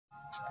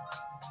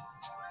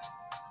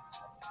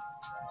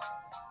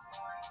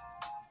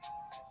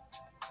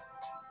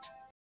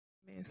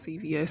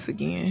CVS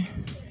again,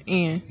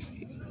 and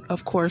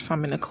of course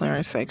I'm in the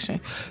clearance section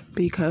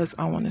because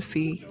I want to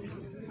see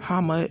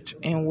how much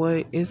and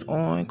what is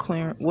on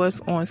clearance,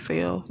 what's on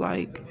sale,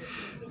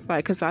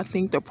 because I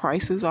think the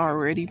prices are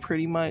already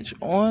pretty much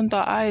on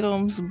the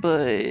items,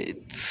 but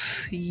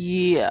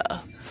yeah,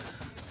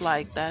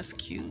 like that's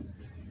cute.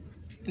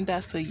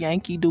 That's a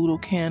Yankee Doodle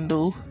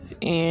candle,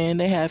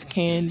 and they have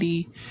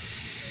candy.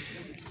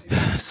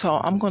 So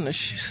I'm gonna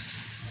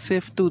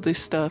sift through this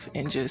stuff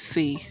and just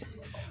see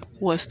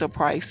what's the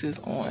prices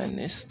on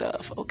this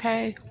stuff,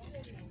 okay?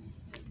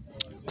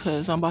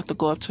 Because I'm about to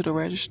go up to the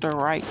register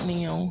right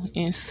now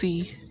and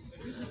see.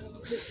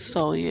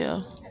 So,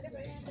 yeah.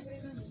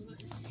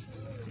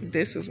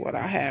 This is what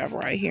I have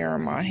right here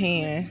in my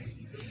hand.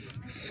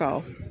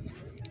 So,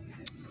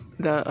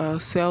 the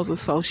sales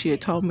associate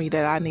told me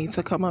that I need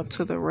to come up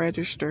to the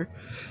register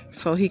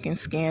so he can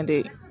scan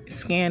it,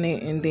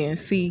 and then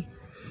see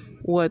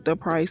what the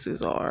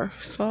prices are.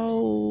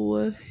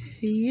 So,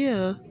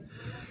 yeah.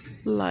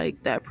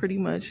 Like, that pretty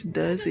much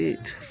does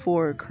it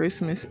for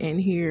Christmas in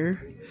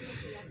here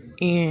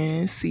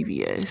in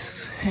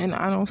CVS. And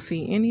I don't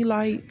see any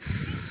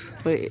lights,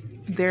 but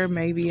there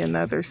may be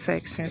another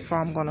section, so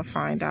I'm gonna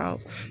find out.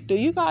 Do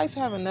you guys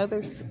have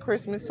another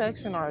Christmas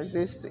section, or is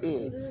this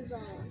it?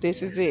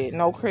 This is it.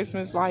 No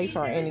Christmas lights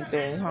or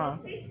anything, huh?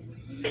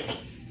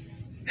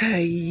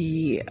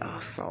 Yeah,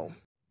 so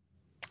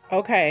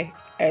okay,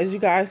 as you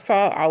guys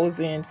saw, I was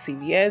in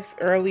CVS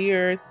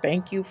earlier.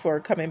 Thank you for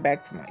coming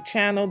back to my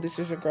channel. This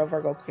is your girl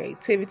Virgo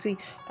Creativity.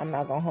 I'm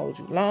not gonna hold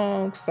you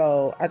long,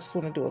 so I just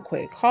want to do a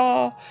quick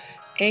haul.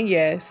 And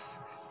yes,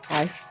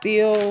 I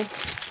still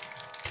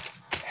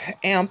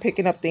am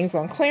picking up things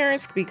on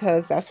clearance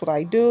because that's what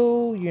I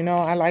do. You know,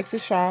 I like to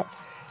shop,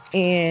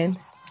 and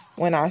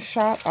when I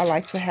shop, I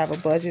like to have a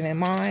budget in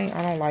mind.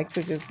 I don't like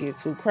to just get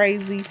too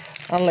crazy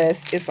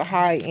unless it's a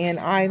high-end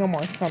item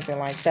or something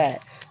like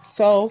that.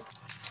 So,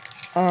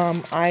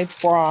 I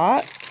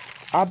bought,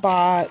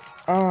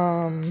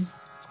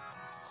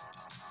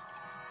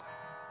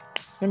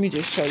 let me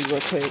just show you real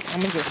quick.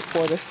 I'm gonna just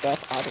pour this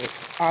stuff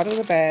out of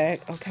the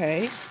bag,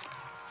 okay?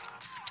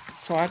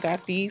 So I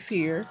got these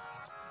here,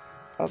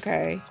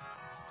 okay?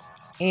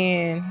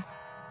 And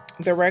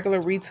the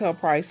regular retail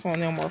price on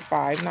them were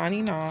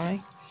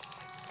 $5.99,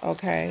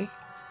 okay?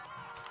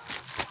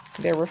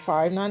 They were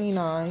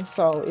 $5.99.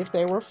 So if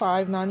they were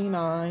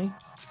 $5.99,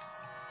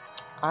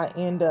 I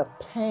end up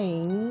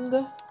paying,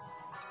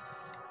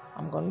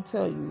 I'm going to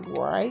tell you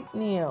right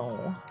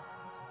now,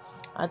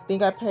 I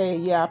think I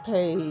paid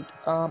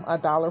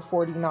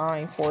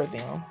 $1.49 for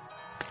them.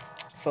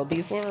 So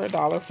these were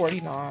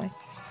 $1.49.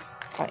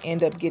 I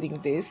end up getting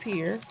this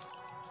here,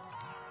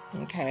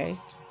 okay?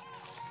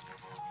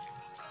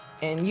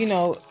 And you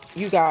know,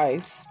 you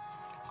guys,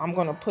 I'm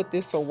going to put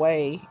this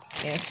away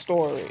in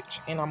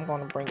storage, and I'm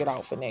going to bring it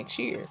out for next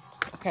year,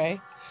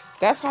 okay?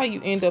 That's how you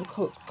end up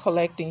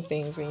collecting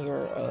things in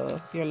your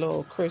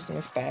little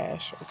Christmas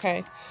stash,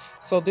 okay?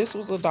 So this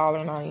was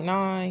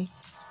 $1.99,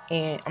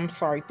 and I'm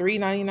sorry,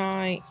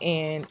 $3.99,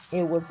 and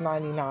it was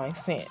 99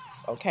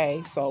 cents,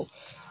 okay? So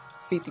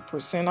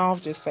 50%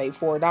 off, just say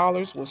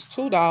 $4 was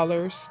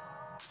 $2,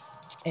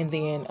 and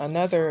then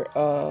another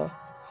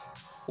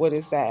what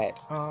is that?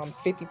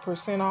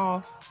 50%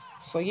 off.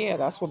 So yeah,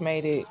 that's what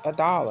made it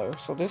 $1.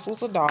 So this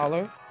was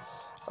 $1,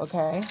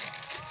 okay?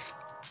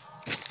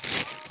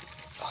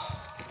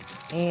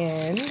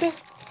 And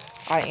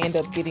I end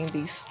up getting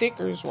these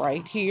stickers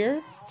right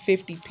here,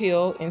 50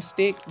 peel and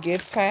stick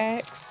gift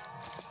tags,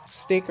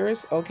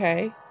 stickers,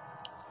 okay?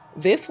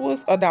 This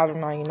was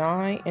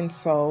 $1.99, and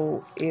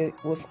so it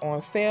was on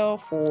sale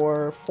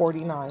for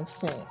 49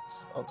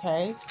 cents,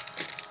 okay?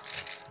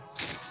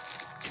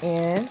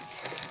 And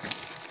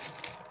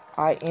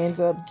I end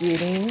up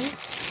getting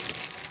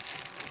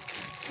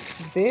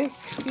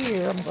this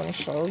here. I'm going to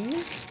show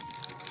you.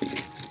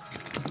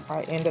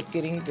 I end up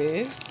getting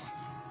this.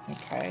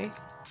 Okay.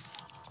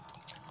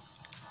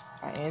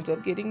 I end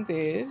up getting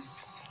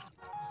this.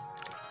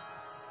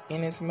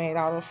 And it's made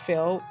out of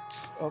felt.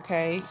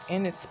 Okay.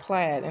 And it's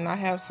plaid. And I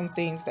have some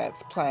things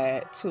that's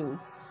plaid too.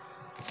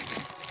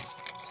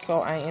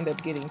 So I end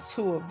up getting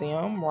 2 of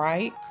them,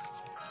 right?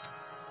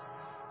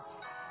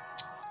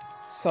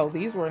 So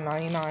these were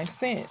 99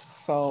 cents.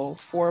 So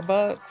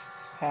 $4.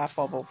 Half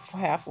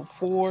of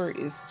 4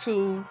 is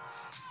 2.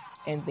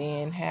 And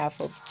then half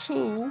of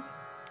 2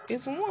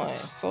 is 1.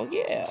 So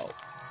yeah,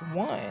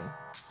 1.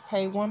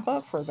 Pay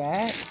 $1 for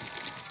that.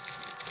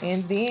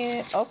 And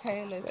then,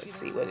 okay, let's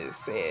see what it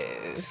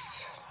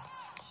says.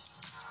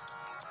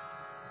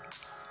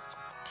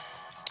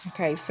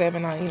 Okay,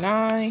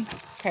 $7.99.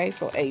 Okay,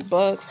 so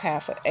 $8.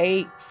 Half of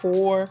 8,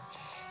 4.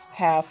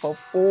 Half of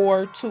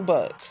 4,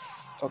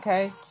 $2.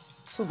 Okay,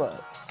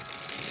 $2.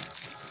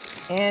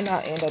 And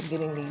I end up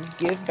getting these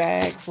gift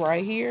bags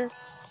right here.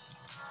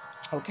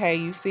 Okay,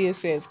 you see it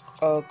says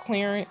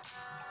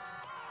clearance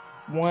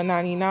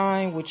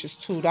 $1.99, which is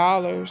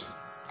 $2.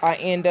 I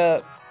end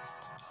up,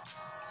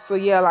 so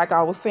yeah, like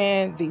I was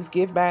saying, these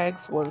gift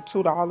bags were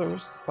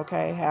 $2.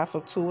 Okay, half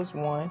of 2 is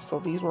 1, so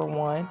these were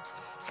 1.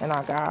 And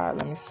I got,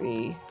 let me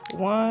see,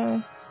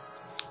 1,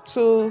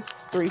 2,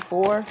 3,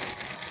 4.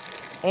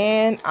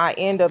 And I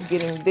end up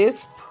getting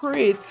this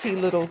pretty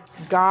little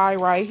guy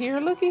right here.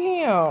 Look at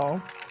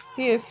him.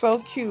 He is so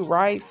cute,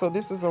 right? So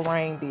this is a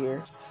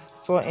reindeer.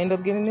 So I end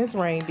up getting this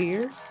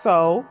reindeer.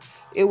 So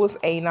it was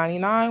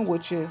 $8.99,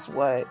 which is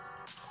what?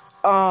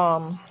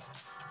 $9,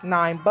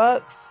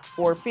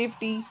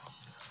 $4.50,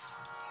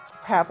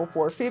 half of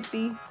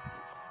 $4.50,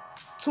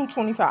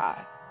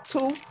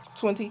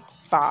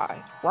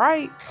 $2.25,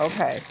 right?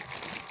 Okay.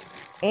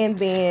 And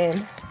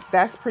then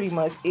that's pretty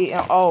much it.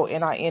 Oh,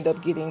 and I end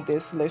up getting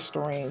this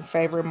Listerine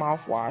favorite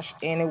mouthwash,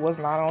 and it was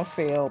not on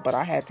sale, but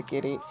I had to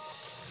get it,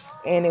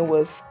 and it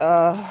was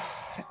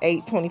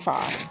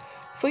 $8.25.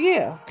 So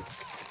yeah,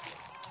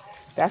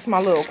 that's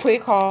my little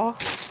quick haul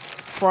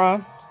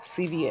from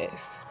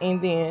CVS,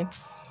 and then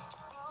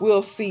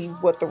we'll see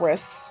what the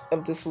rest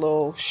of this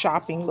little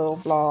shopping little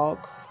vlog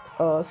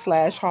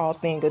slash haul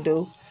thing will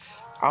do.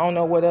 I don't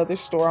know what other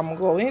store I'm gonna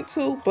go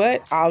into,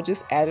 but I'll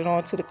just add it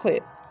on to the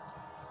clip.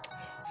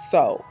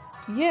 So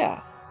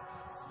yeah.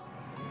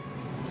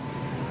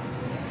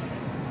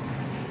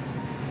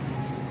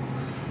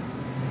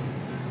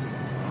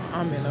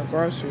 I'm in a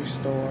grocery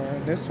store.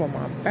 That's what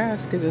my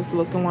basket is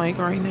looking like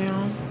right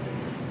now.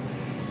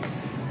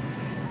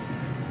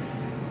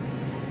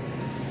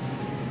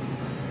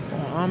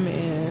 I'm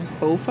in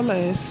Food for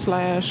Less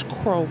slash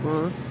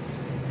Kroger.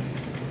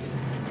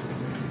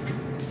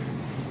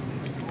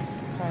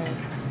 Okay.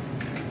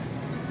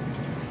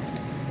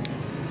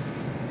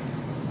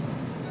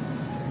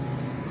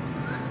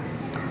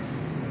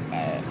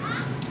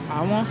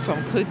 I want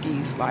some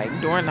cookies. Like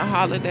during the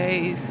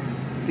holidays,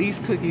 these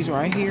cookies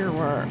right here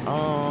were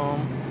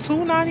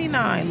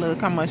 $2.99. Look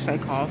how much they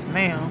cost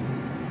now.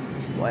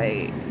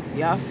 Wait,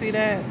 y'all see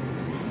that?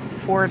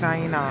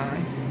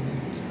 $4.99.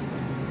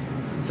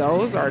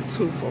 Those are 2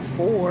 for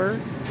 $4.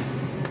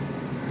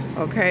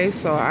 Okay,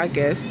 so I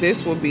guess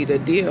this will be the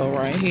deal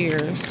right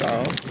here.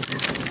 So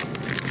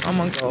I'm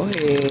gonna go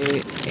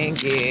ahead and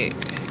get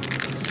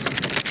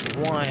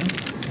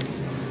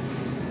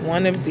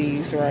one of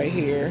these right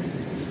here.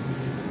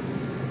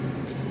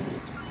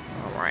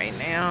 All right,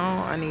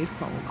 now I need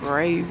some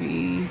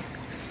gravy.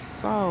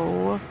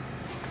 So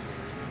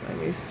let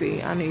me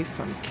see. I need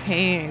some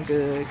canned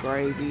good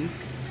gravy.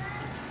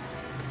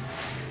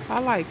 I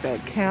like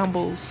that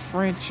Campbell's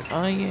French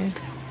onion.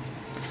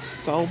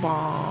 So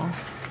bomb.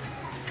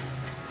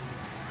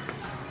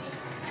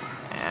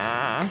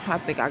 I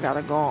think I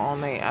gotta go on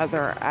the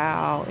other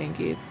aisle and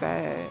get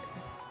that.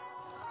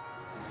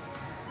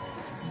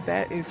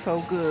 That is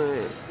so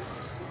good.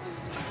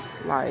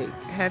 Like,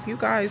 have you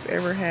guys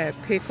ever had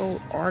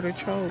pickled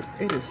artichoke?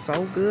 It is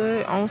so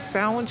good on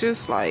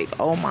sandwiches. Like,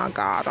 oh my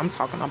God, I'm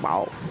talking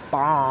about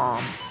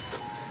bomb.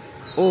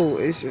 Oh,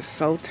 it's just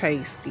so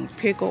tasty.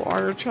 Pickled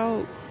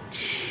artichoke,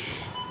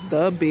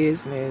 the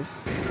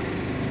business.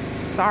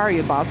 Sorry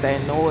about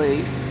that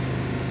noise.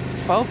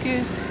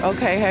 Focus.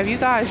 Okay, have you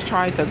guys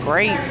tried the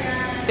grape?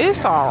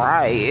 It's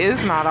alright.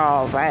 It's not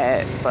all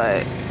bad,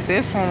 but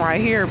this one right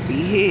here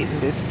be hitting.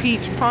 This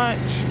peach punch,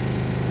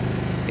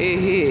 it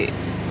hit.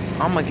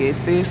 I'm gonna get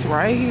this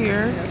right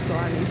here. So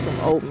I need some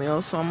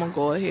oatmeal, so I'm gonna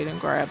go ahead and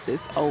grab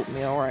this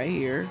oatmeal right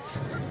here.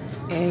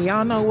 And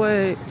y'all know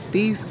what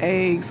these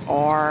eggs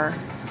are?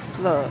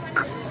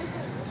 Look,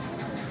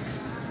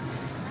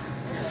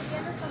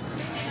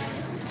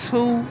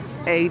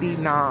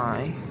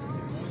 $2.89.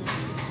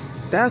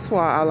 That's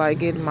why I like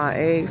getting my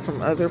eggs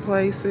from other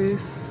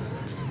places.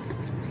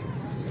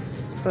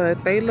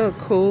 But they look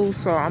cool,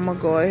 so I'm gonna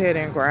go ahead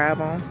and grab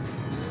them.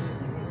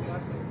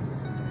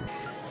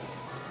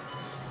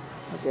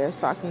 I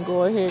guess I can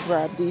go ahead and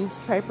grab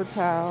these paper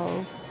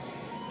towels.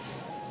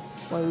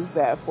 What is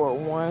that for?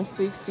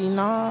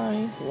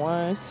 $1.69?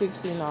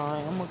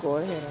 $1.69. I'm gonna go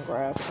ahead and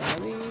grab some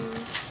of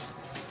these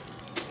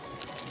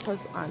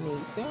because I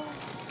need them.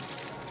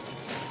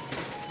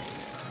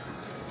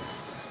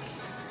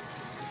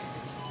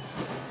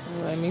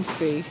 Let me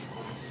see.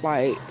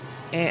 Like,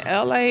 in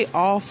LA,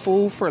 all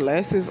Food for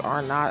Lesses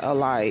are not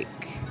alike.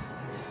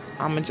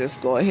 I'm gonna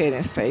just go ahead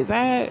and say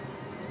that.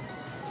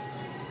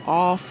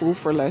 All Food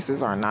for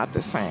Lesses are not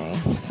the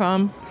same.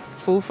 Some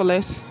Food for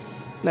Less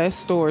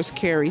stores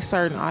carry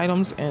certain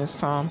items and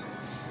some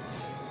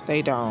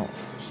they don't.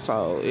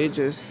 So it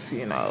just,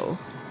 you know,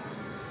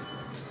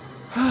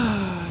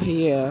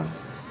 yeah.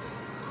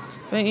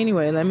 But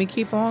anyway, let me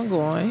keep on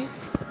going.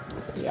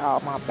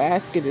 Y'all, my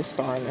basket is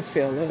starting to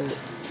fill up.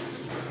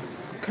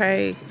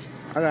 Okay,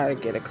 I gotta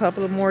get a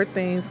couple of more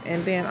things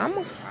and then I'm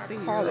gonna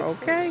call it,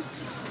 okay?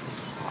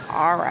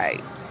 All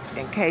right,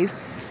 in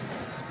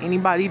case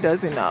anybody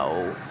doesn't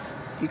know,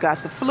 you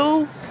got the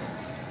flu,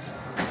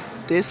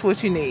 this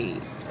what you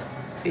need.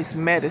 It's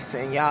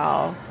medicine,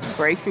 y'all.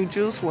 Grapefruit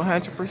juice,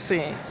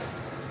 100%.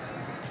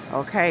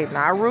 Okay,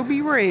 not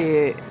ruby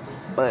red,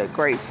 but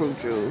grapefruit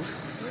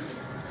juice.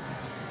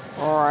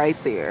 All right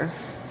there.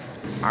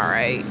 All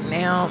right,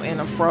 now I'm in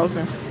a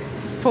frozen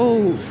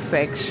food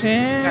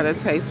section. Got a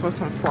taste for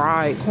some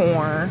fried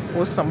corn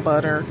with some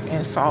butter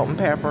and salt and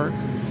pepper.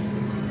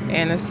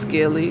 and a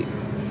skillet.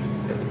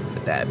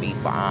 That'd be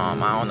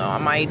bomb. I don't know. I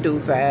might do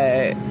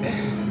that.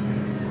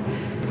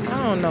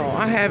 I don't know.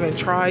 I haven't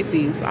tried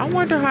these. I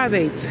wonder how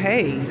they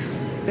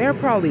taste. They're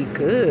probably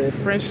good.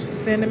 French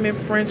cinnamon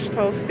French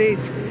toast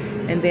sticks.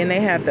 And then they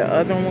have the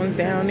other ones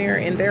down there.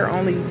 And they're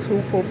only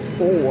 2 for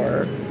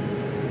 $4.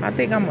 I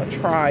think I'm going to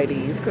try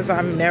these because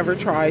I've never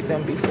tried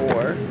them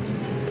before. I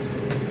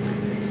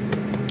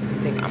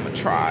think I'm going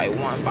to try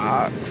one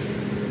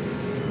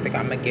box. I think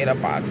I'm going to get a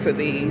box of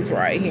these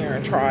right here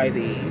and try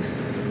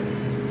these.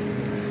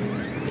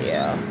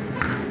 Yeah.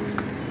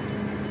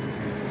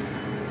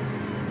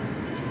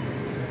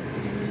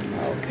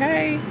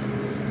 Okay.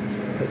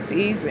 Put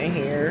these in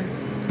here.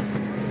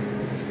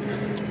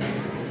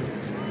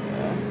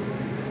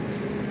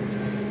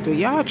 Do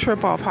y'all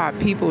trip off how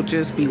people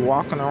just be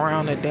walking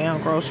around the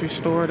damn grocery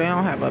store? They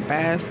don't have a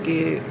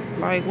basket.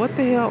 Like, what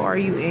the hell are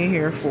you in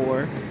here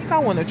for? I think I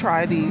want to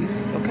try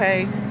these,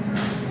 okay?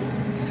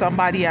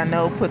 Somebody I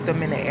know put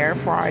them in the air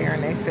fryer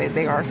and they said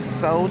they are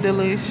so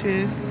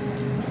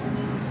delicious.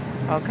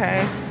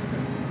 Okay?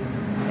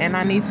 And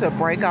I need to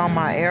break out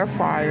my air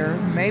fryer.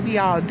 Maybe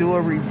I'll do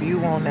a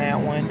review on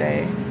that one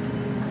day.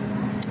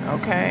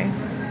 Okay?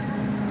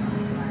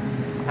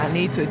 I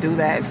need to do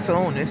that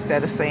soon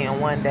instead of saying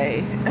one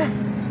day.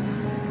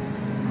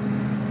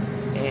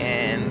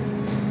 And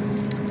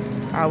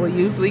I would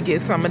usually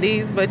get some of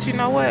these, but you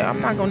know what? I'm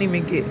not gonna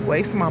even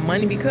waste my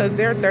money because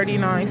they're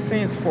 39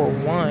 cents for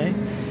one,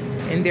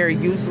 and they're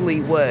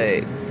usually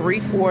what,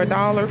 $3-4,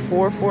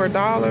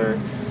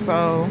 $4-$4.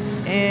 So,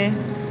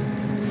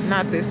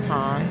 not this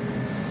time.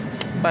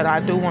 But I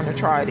do want to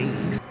try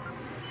these.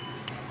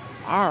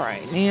 All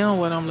right, now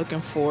what I'm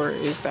looking for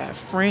is that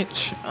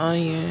French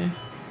onion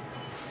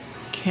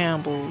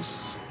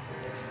Campbell's.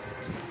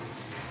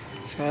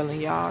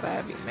 Telling y'all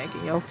that be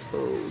making your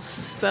food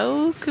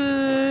so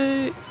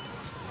good.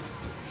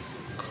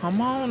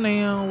 Come on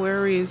now,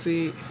 where is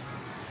it?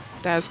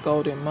 That's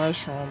golden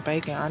mushroom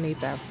bacon. I need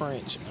that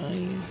French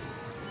onion.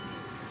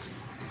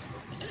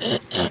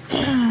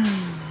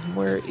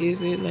 Where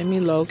is it? Let me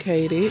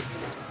locate it.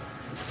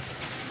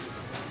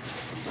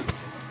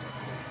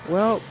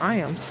 Well, I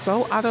am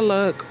so out of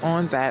luck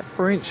on that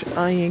French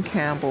onion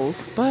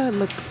Campbell's. But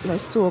look,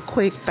 let's do a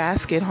quick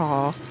basket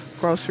haul.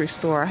 Grocery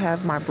store. I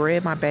have my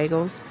bread, my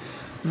bagels,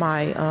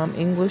 my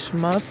English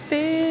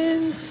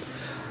muffins.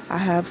 I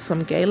have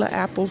some Gala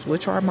apples,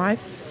 which are my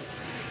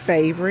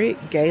favorite.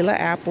 Gala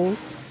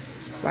apples.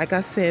 Like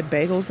I said,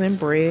 bagels and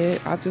bread.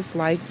 I just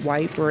like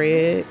white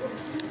bread.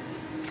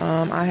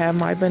 I have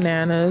my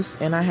bananas,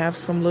 and I have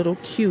some little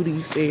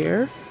cuties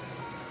there.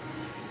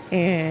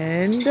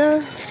 And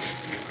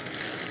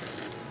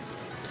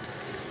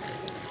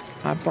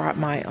I brought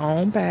my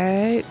own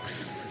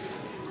bags.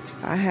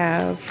 I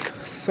have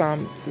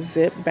some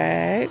zip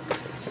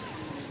bags,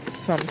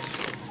 some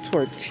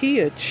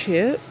tortilla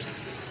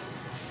chips,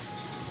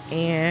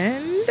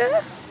 and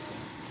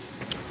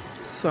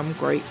some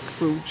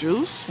grapefruit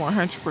juice,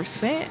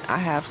 100%. I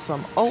have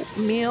some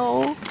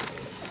oatmeal.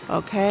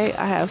 Okay,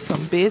 I have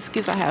some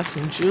biscuits. I have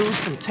some juice,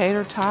 some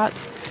tater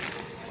tots,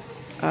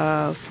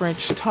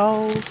 French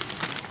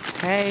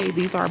toast. Hey,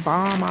 these are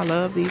bomb. I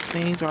love these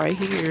things right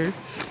here.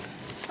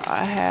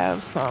 I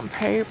have some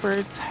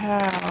paper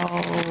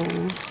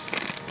towels,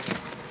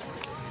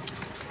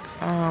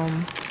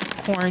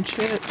 corn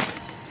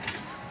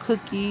chips,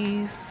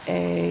 cookies,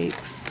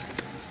 eggs,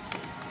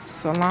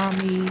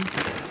 salami,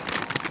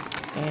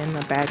 and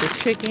a bag of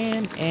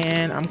chicken.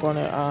 And I'm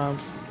gonna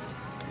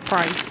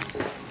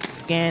price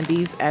scan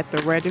these at the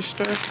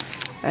register,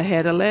 a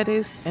head of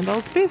lettuce, and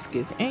those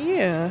biscuits. And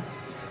yeah,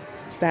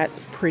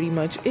 that's pretty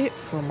much it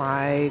for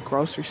my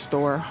grocery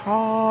store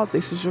haul.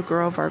 This is your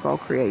girl Virgo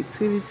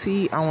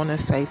Creativity. I want to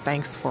say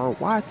thanks for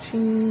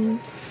watching,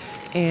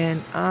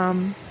 and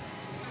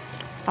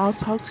I'll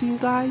talk to you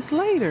guys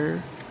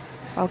later.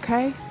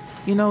 Okay,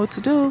 you know what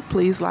to do.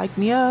 Please like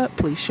me up,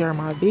 please share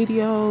my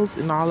videos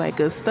and all that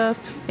good stuff.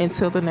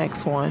 Until the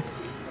next one,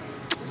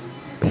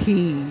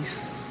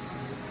 peace.